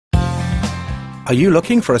Are you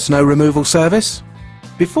looking for a snow removal service?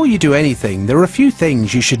 Before you do anything, there are a few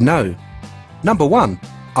things you should know. Number 1,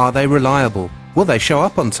 are they reliable? Will they show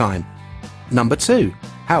up on time? Number 2,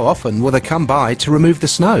 how often will they come by to remove the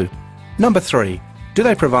snow? Number 3, do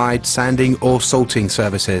they provide sanding or salting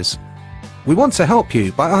services? We want to help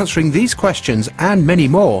you by answering these questions and many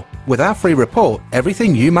more with our free report,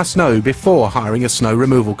 Everything You Must Know Before Hiring a Snow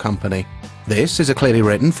Removal Company. This is a clearly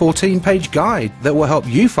written 14-page guide that will help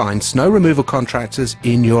you find snow removal contractors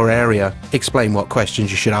in your area, explain what questions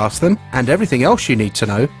you should ask them, and everything else you need to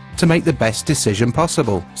know to make the best decision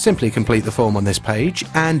possible. Simply complete the form on this page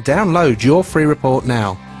and download your free report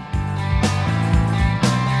now.